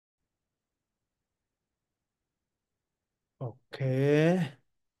Ok,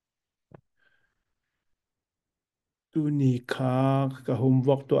 unica cái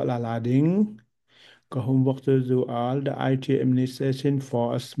homework tụi là đính cái homework tụi dù all the IT administration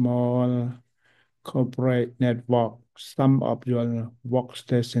for a small corporate network. Some of your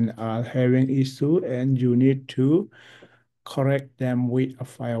workstations are having issues and you need to correct them with a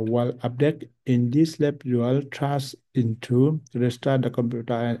firewall update. In this lab, you will trust into restart the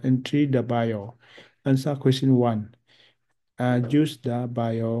computer and enter the BIOS. Answer question 1. Use the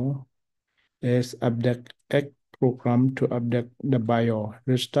BIOS is update X program to update the BIOS,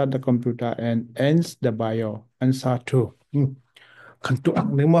 restart the computer and ends the BIOS. Answer 2. Cần tụ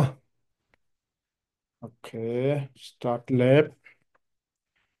ăn đúng không? Okay, start lab,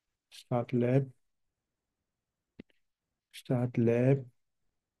 start lab.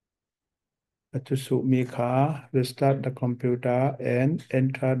 To Sumika, restart the computer and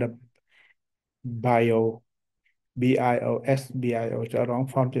enter the BIOS. BIOS, BIOS cho wrong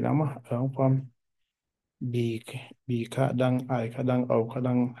form thì lắm á, wrong form. B, B kadang I kadang O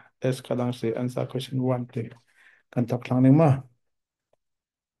kadang S kadang C. Answer question 1 thì cần tập lang đúng không?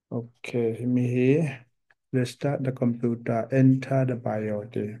 Okay, me restart the computer, enter the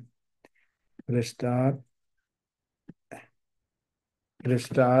BIOS. Restart,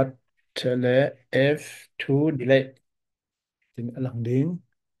 restart, tele F2 delete. Thì nữa lần đến,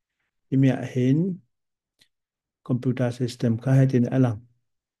 thì mẹ hình computer system ka hay thì nữa lần.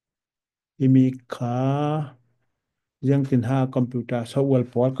 Thì mi ka riêng tin ha computer software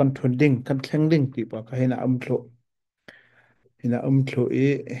port controlling kan thlengding ti pa ka hina thlo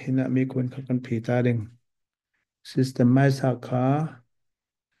e hina mi kun kha kan phita ding system mai sa kha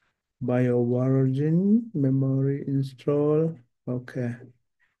BioVorgin memory install. Okay,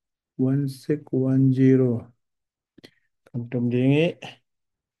 1610 kan tum ding e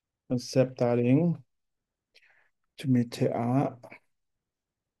concept ta ding chumi the a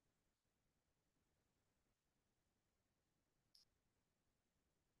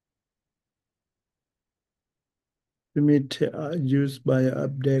chumi the a used by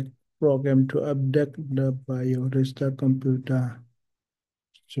update program to update the bio restart computer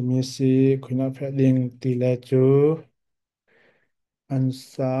chumi si khuna phe ding ti la chu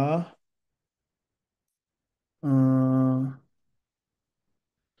answer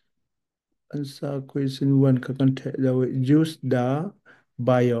answer question 1 ka kan the the use the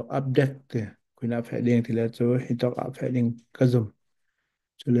bio update te khuna phe ding ti la chu hitok a phe ding ka zum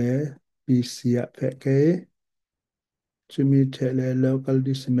chu le pc a phe ke chumi the le local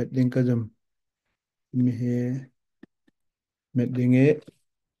disk met ding ka zum mi he met ding e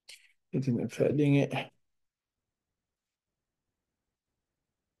itin phe ding e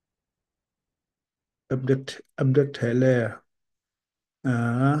update the le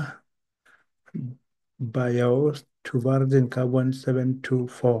à BIOS to version ka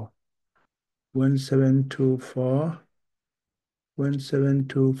 1724 1724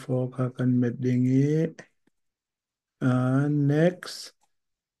 1724 ka kan met ding e next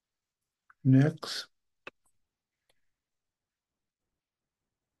next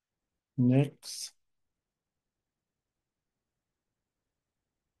next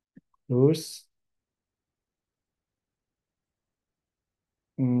close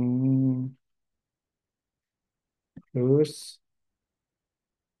mm, close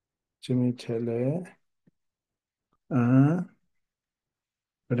chumi chale uh,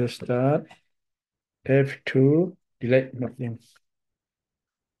 restart F2 delete nothing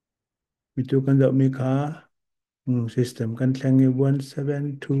itu kan dok mi ka system kan thangi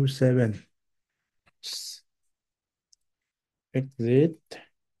 1727 exit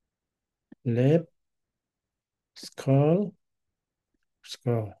left scroll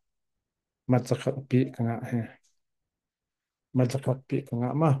scroll Matsakapi ka nga he. Matsakapi ka nga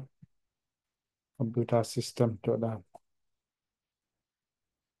ma. Computer system to da.